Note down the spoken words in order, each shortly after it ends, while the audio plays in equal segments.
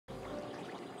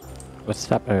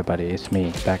What's up everybody, it's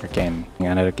me back again in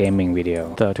another gaming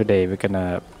video. So today we're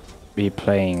gonna be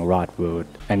playing Rotwood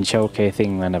and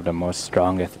showcasing one of the most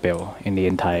strongest build in the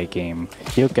entire game.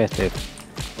 You guessed it,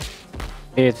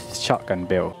 it's shotgun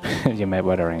build. You may be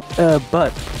wondering.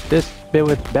 But this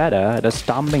build is better, the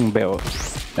stomping build.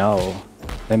 No,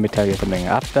 let me tell you something.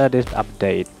 After this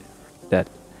update that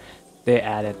they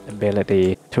added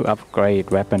ability to upgrade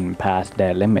weapon past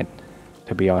their limit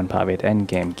to be on par with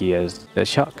endgame gears, the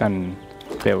shotgun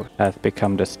build has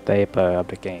become the staple of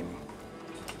the game.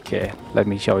 Okay, let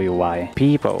me show you why.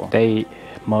 People, they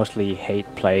mostly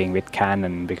hate playing with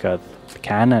cannon because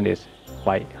cannon is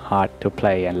quite hard to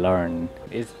play and learn.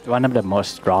 It's one of the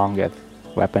most strongest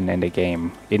weapon in the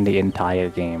game, in the entire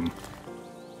game.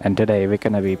 And today we're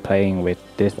gonna be playing with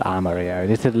this armor here.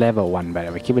 This is level 1 by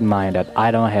the way. Keep in mind that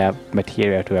I don't have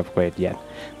material to upgrade yet,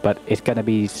 but it's gonna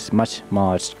be much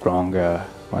more stronger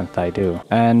once I do.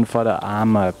 And for the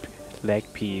armor leg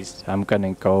piece, I'm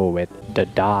gonna go with the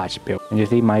dodge build. And you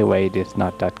see my weight is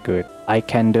not that good. I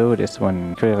can do this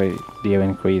one, clearly deal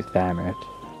increased damage.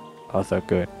 Also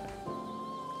good.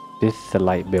 This is a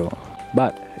light build.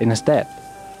 But instead,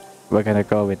 we're gonna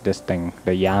go with this thing,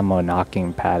 the Yamo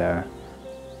knocking pattern.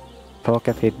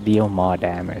 Focus hit deal more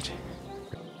damage.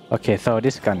 Okay, so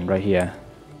this gun right here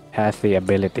has the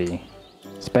ability.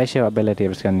 Special ability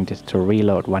of this gun is to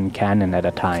reload one cannon at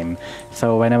a time.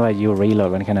 So whenever you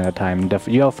reload one cannon at a time,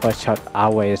 your first shot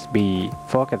always be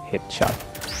focus hit shot.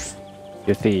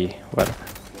 You see what?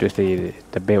 You see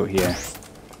the build here.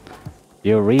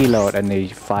 You reload and you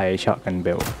fire shotgun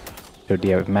build to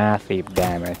deal massive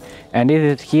damage. And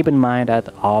this is, keep in mind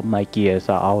that all my gears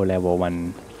are all level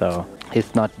 1, so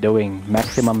it's not doing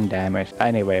maximum damage.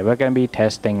 Anyway, we're gonna be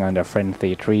testing on the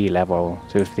Frenzy 3 level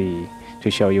to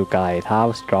show you guys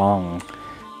how strong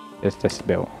this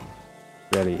build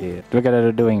really is. We're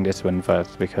gonna be doing this one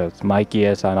first because my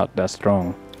gears are not that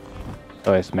strong,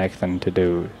 so it makes sense to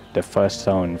do the first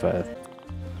zone first.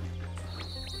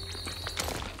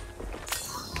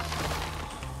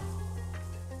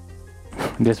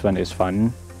 This one is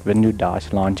fun. When you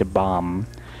dodge, launch a bomb,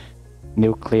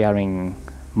 nuclearing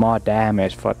more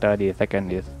damage for 30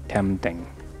 seconds is tempting.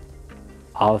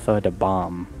 Also the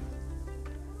bomb.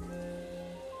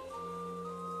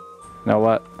 You know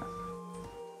what?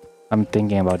 I'm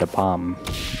thinking about the bomb.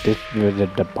 This is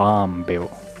the bomb build.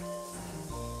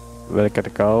 We're gonna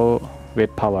go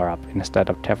with power up instead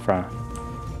of Tephra.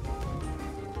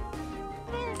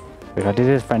 Because this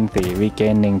is Frenzy, we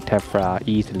gaining Tephra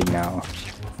easily now.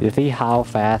 You see how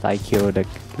fast I killed the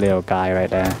little guy right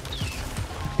there?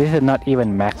 This is not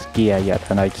even max gear yet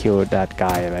and I killed that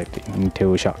guy like in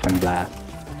 2 shotgun blasts.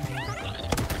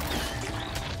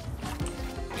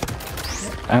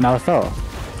 And also,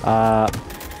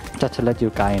 just to let you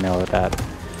guys know that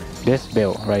this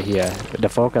build right here, the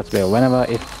focus build, whenever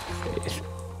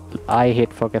I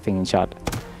hit focusing shot,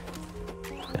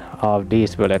 all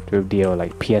these bullets will deal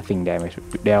like piercing damage.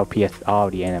 They'll pierce all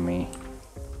the enemy.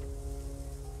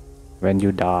 When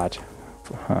you dodge.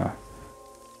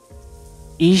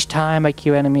 Each time I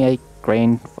kill enemy, I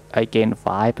gain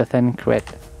 5% crit.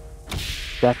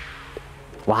 That,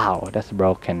 wow, that's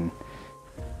broken.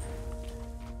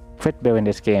 Crit build in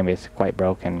this game is quite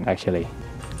broken actually.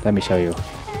 Let me show you.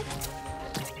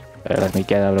 Let me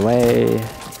get out of the way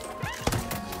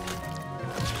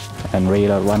and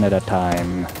reload one at a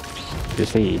time. You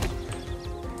see,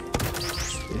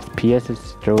 it pierces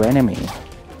through enemy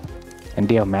and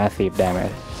deal massive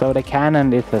damage. So the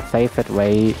cannon is the safest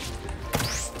way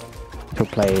to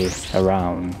play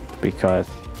around because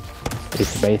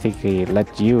it's basically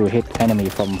let you hit enemy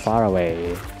from far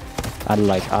away,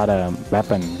 unlike other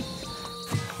weapons.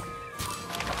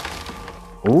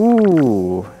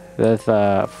 Ooh, there's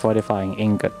a fortifying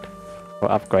ingot for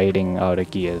upgrading all the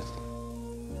gears.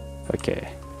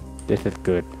 Okay, this is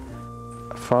good.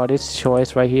 For this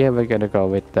choice right here, we're gonna go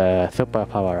with the super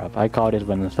power up. I call this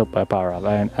one super power up.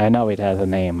 I know it has a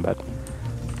name, but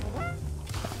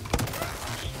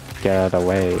get out of the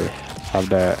way of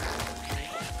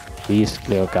this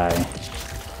little guy.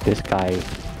 This guy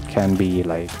can be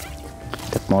like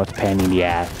the most pain in the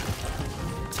ass.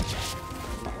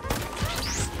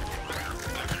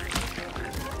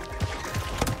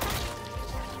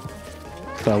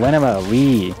 So whenever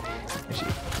we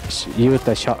use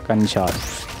the shotgun shot,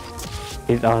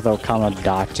 it also counts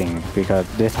dodging because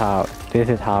this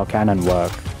is how cannon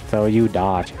works. So you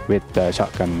dodge with the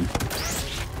shotgun.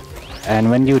 And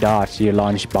when you dodge, you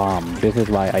launch bomb. This is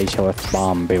why I chose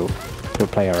bomb build to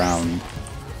play around.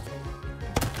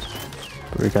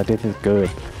 Because this is good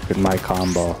with my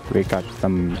combo. We got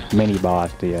some mini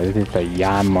boss here. This is the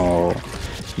Yamo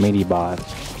mini boss.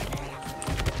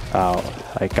 Oh,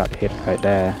 I got hit right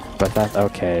there, but that's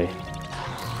okay.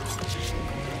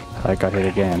 I got hit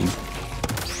again.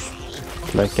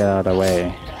 Let's get out of the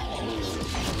way.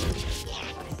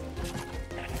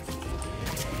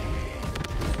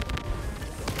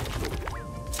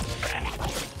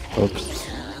 Oops.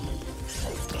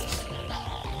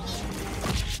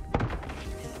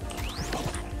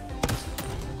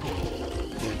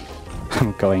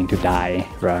 I'm going to die,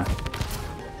 bruh.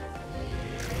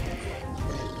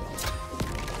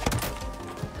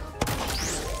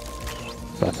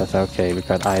 But that's okay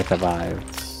because I survived.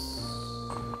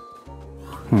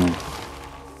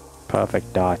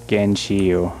 Perfect dodge, gain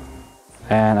shield.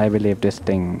 And I believe this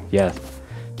thing, yes.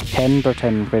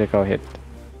 10% critical hit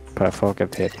per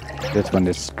focus hit. This one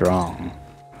is strong.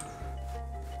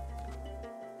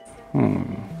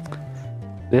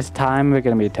 This time we're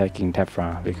gonna be taking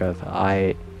Tephra because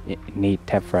I need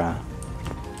Tephra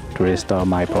to restore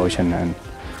my potion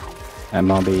and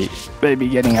maybe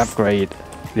getting upgrade.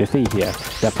 You see here,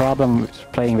 the problem with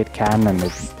playing with cannon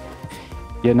is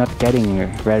you're not getting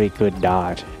very good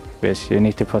dodge, which you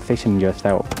need to position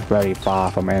yourself very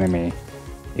far from enemy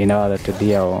in order to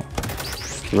deal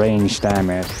range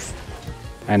damage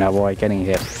and avoid getting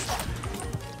hit.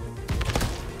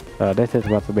 So this is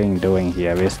what we're doing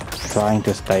here, we're trying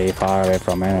to stay far away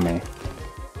from enemy.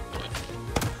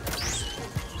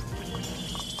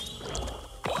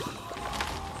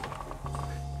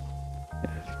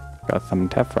 Got some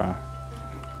Tephra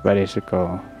ready to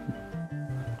go.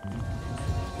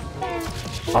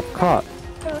 Of course.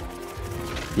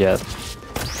 Yes.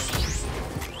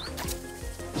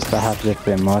 Perhaps it's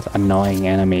the most annoying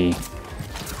enemy,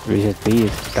 which is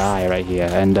this guy right here,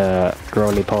 and the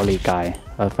roly-poly guy,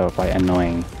 also quite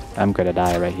annoying. I'm gonna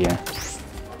die right here.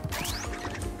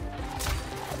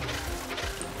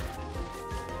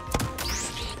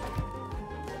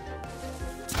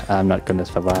 I'm not gonna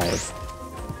survive.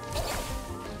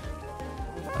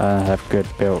 I have good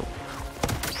build.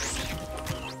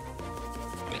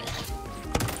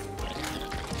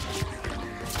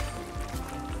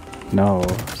 No.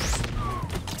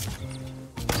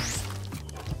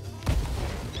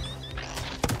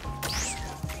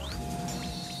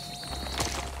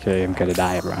 Okay, I'm gonna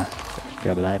die, bro.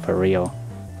 Gonna die for real.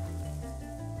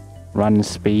 Run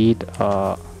speed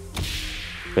or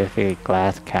basically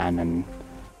glass cannon.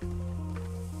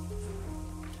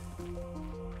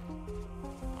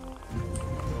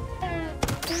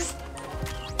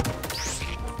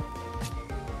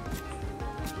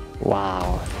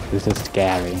 Wow, this is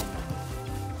scary.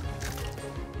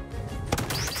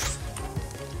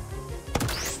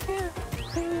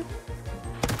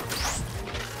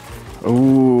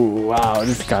 Ooh, wow,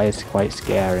 this guy is quite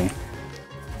scary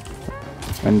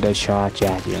when they charge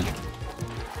at you.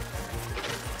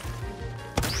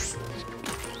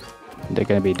 They're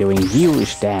gonna be doing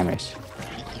huge damage.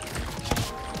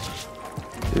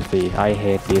 You see, I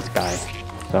hate this guy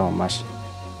so much.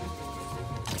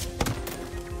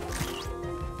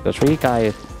 The tree guy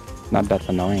is not that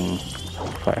annoying,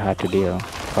 quite hard to deal,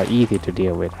 quite easy to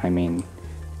deal with. I mean,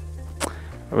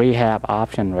 we have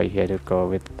option right here to go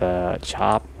with the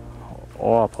chop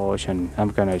or potion. I'm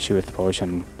gonna choose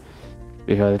potion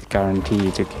because it's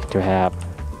guaranteed to have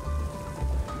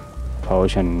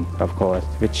potion, of course.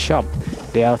 With shop,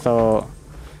 they also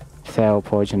sell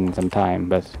potion sometimes,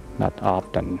 but not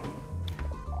often.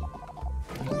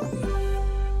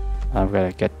 I'm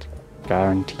gonna get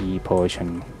guarantee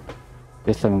potion.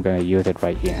 This I'm gonna use it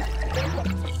right here.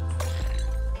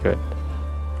 Good.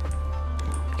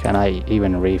 Can I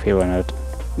even refill it?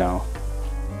 No.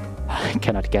 I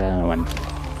cannot get another one.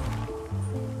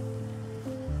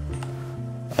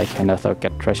 I can also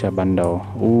get treasure bundle.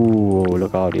 Ooh,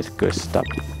 look at all this good stuff.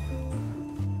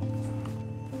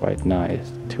 Quite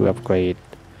nice to upgrade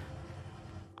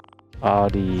all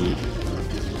the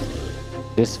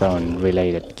this phone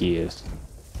related gears.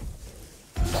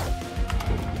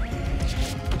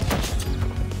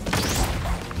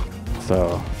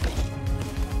 So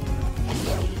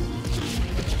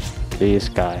this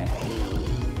guy.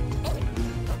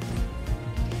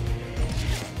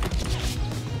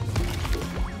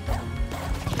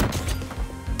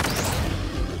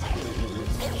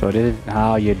 So this is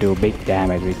how you do big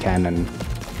damage with cannon.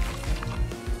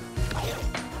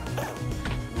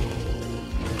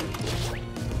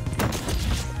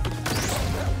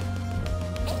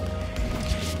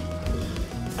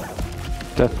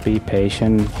 Just be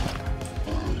patient.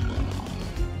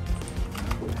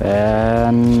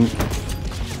 And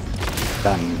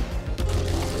done.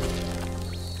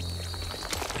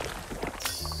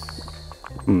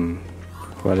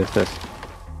 What is this?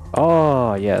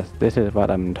 Oh yes, this is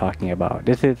what I'm talking about.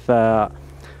 This is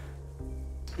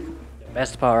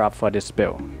best power up for this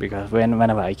build, because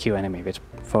whenever I kill enemy with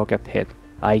focus hit,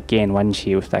 I gain 1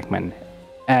 shield segment,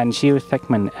 and shield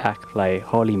segment act like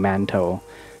holy mantle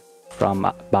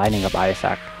from Binding of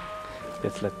Isaac.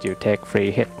 This lets you take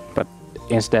free hit, but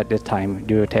instead this time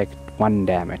you take 1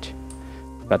 damage,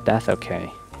 but that's okay.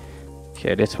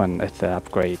 Okay, this one is the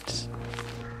upgrade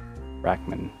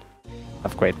fragment,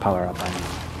 upgrade power up. I mean,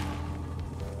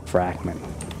 fragment.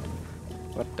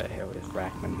 What the hell is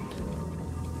fragment?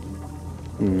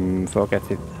 Focus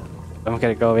hit. I'm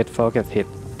gonna go with focus hit,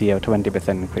 deal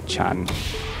 20% crit chance,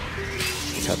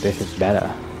 because this is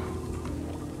better.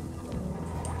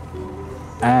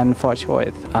 And for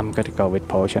choice, I'm gonna go with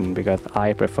potion because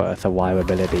I prefer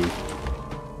survivability.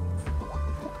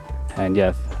 And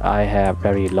yes, I have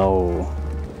very low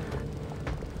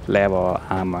level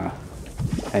armor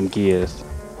and gears,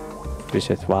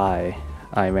 which is why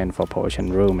I went for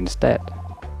potion room instead.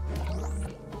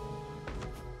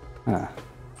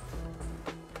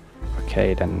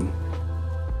 Okay, then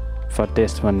for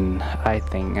this one, I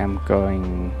think I'm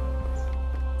going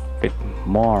with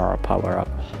more power up.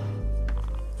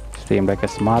 Seems like a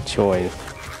smart choice.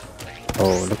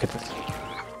 Oh, look at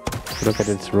this! Look at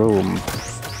this room.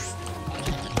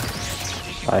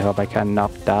 I hope I can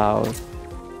knock down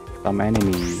some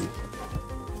enemies,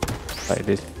 like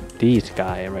these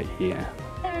guy right here.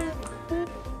 I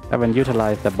haven't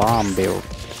utilized the bomb build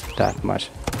that much,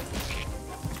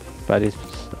 but it's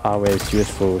always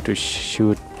useful to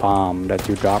shoot bomb that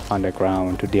you drop on the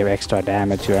ground to deal extra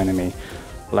damage to enemy,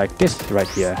 like this right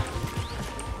here.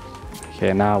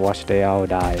 Okay, now watch they all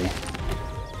die.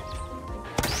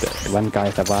 One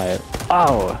guy survived.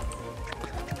 Oh!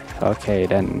 Okay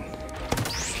then.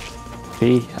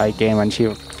 See, I gain 1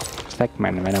 shield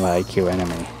segment whenever I kill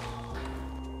enemy.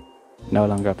 No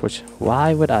longer push.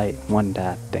 Why would I want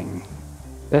that thing?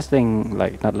 This thing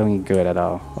like not looking good at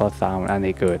all, or sound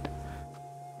any good.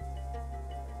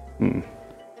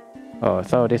 Oh,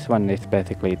 so this one is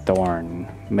basically Thorn.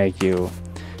 Make you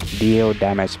deal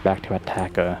damage back to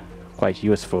attacker. Quite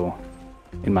useful,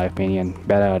 in my opinion.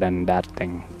 Better than that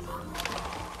thing.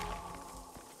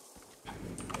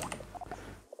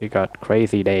 We got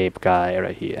Crazy Dave guy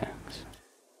right here,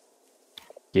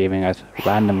 giving us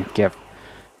random gift.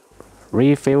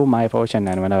 Refill my potion,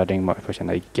 and whenever I drink more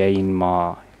potion, I gain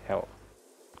more health.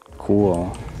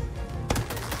 Cool.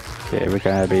 Okay, we're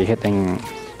gonna be hitting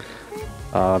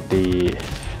the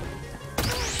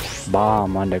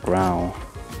bomb on the ground.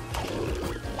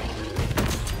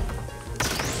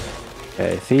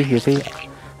 Okay, see, you see,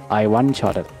 I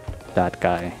one-shotted that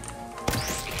guy.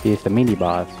 He's the mini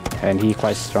boss, and he's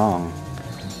quite strong.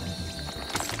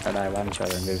 And I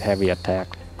one-shot him with heavy attack.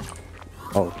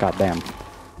 Oh, goddamn.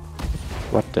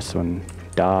 What this one?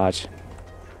 Dodge.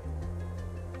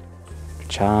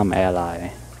 Charm ally.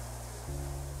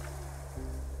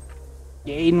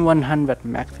 Gain 100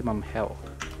 maximum health.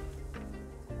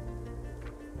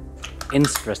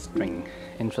 Interesting.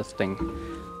 Interesting.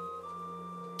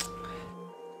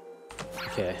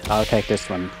 Okay, I'll take this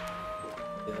one.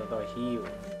 This is a heal.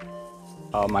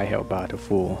 Oh, my health bar to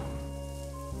full.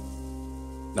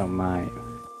 Don't mind.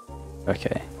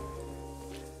 Okay.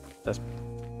 Let's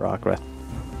progress.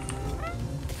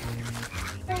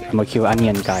 I'm gonna kill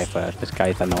onion guy first. This guy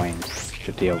is annoying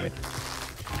to deal with.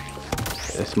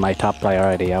 It's my top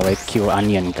priority. I'll kill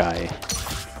onion guy.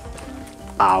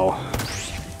 Ow.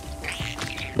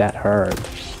 That hurt.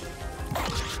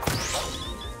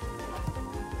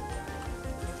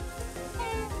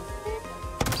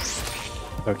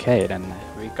 Okay, then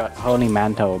we got Holy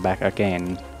Mantle back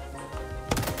again.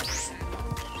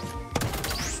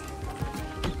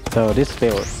 So this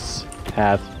build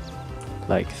has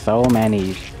like so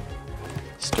many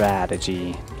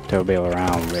strategy to build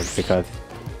around with, because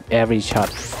every shot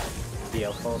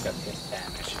deal focus hit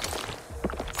damage.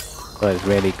 So it's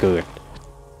really good.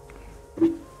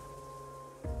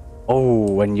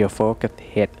 Oh, when your focus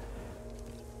hit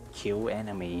kill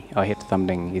enemy or hit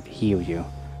something, it heal you.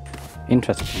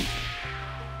 Interesting.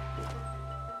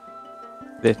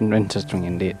 This is interesting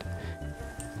indeed.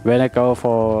 When I go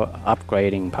for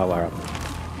upgrading power up,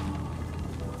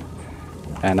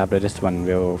 and after this one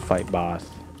we'll fight boss.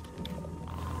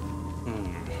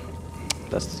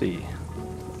 Let's see.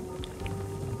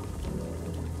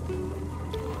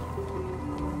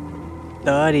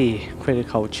 $30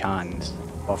 critical chance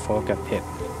for focus hit.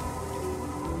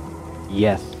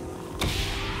 Yes.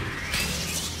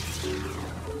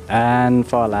 And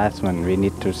for last one, we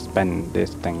need to spend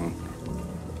this thing.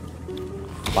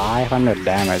 500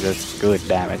 damage is good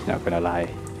damage, not gonna lie.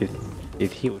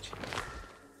 It's huge.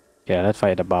 Yeah, let's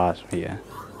fight the boss here.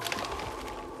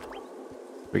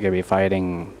 We're gonna be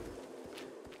fighting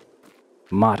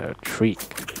Mother Tree.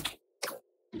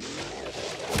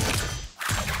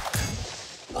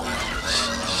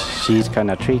 She's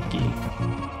kinda tricky.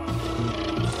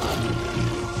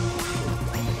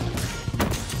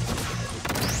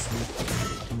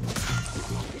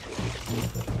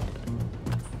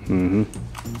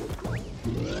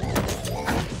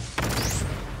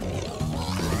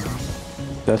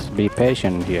 Just be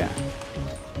patient here,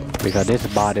 because this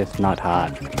boss is not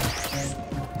hard.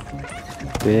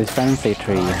 This is fancy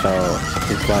tree, so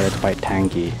this boss is quite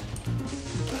tanky.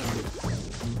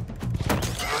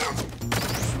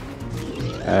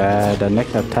 The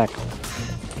next attack,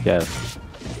 yes.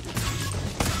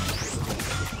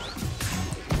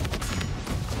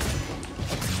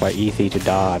 Quite easy to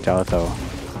dodge also.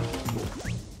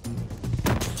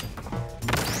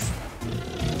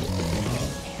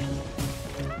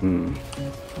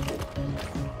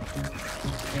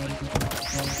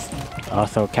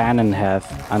 Also, cannon has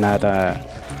another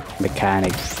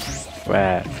mechanic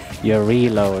where you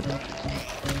reload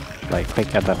like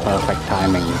quick at the perfect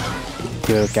timing.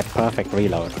 You get perfect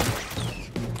reload.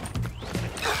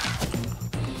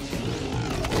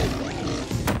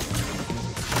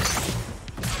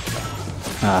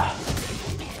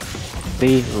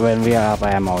 See, when we are out of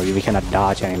ammo, we cannot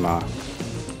dodge anymore.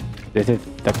 This is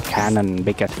the cannon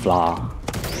biggest flaw.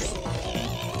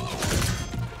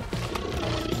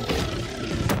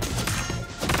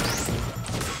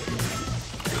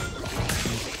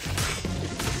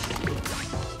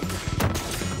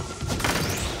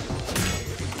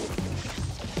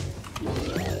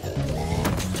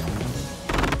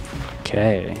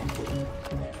 Okay.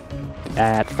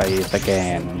 That phase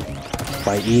again.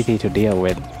 Quite easy to deal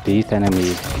with these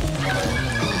enemies.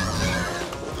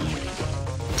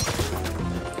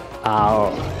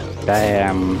 Ow.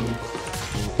 Damn.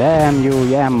 Damn you,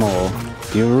 Yammo.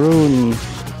 You ruined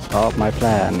all my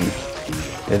plan.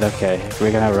 It's okay.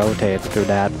 We're gonna rotate to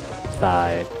that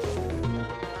side.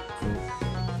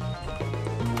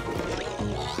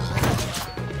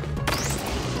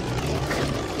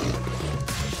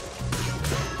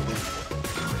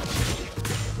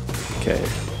 Okay.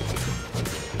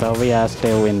 So we are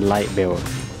still in light build.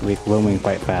 We're moving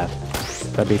quite fast.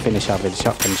 But we finish up with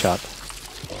shotgun shot.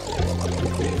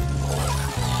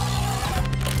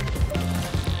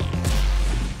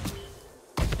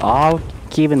 All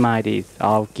keep in mind these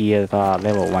all gears are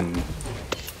level 1.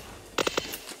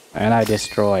 And I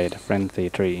destroyed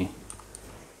Frenzy Tree.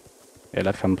 Okay,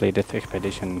 let's complete this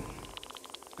expedition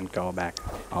and go back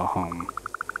our home.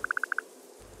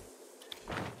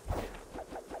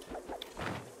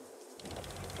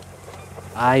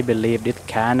 I believe this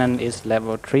cannon is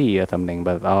level 3 or something,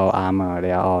 but all armor,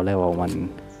 they are all level 1.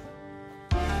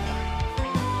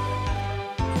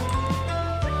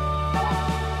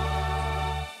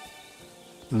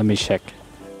 Let me check,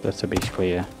 just to be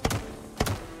clear.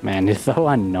 Man, it's so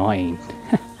annoying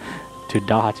to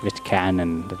dodge with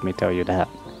cannon, let me tell you that.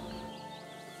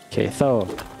 Okay, so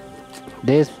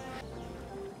this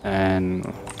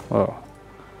and oh,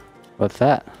 what's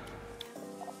that?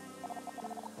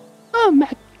 Oh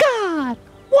my god!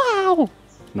 Wow!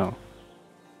 No.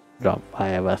 Drop by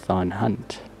a on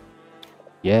hunt.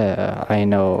 Yeah, I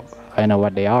know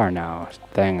what they are now,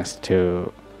 thanks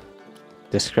to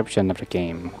description of the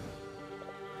game.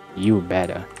 You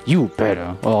better.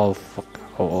 Oh fuck.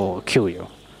 Oh, kill you.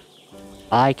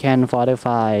 I can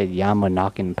fortify Yama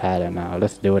knocking pattern now.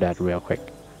 Let's do that real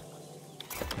quick.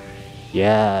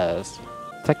 Yes.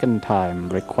 Second time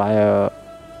require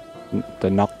the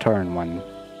nocturne one.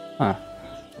 Huh.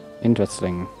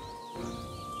 Interesting.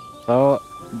 So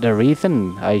the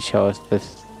reason I chose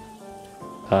this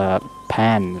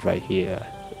pan right here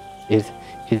is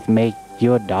make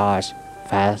your dodge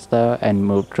faster and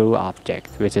move through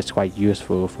objects, which is quite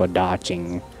useful for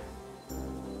dodging.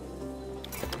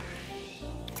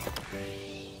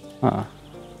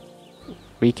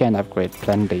 We can upgrade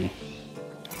plenty.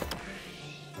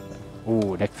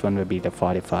 Ooh, next one will be the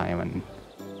 45 one.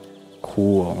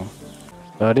 Cool.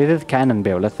 So this is cannon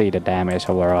build. Let's see the damage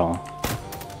overall.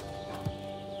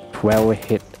 12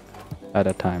 hit at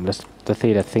a time. Let's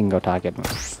see the single target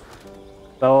one.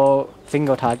 So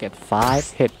single target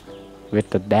 5 hit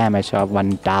with the damage of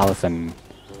 1000.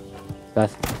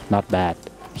 That's not bad.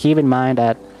 Keep in mind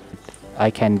that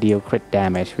I can deal crit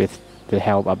damage with the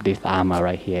help of this armor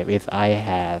right here, which I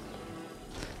have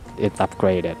it's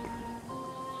upgraded.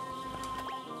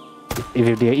 It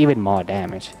will deal even more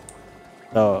damage.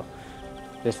 So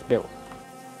this build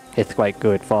is quite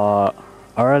good for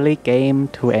early game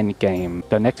to end game.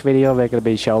 The next video we're gonna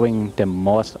be showing the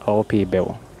most OP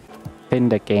build in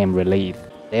the game release.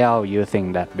 They are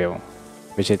using that build,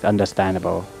 which is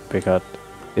understandable because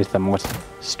it's the most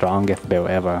strongest build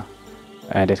ever,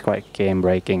 and it's quite game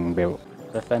breaking build.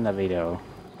 Let's end the video.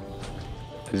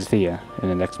 See ya in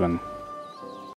the next one.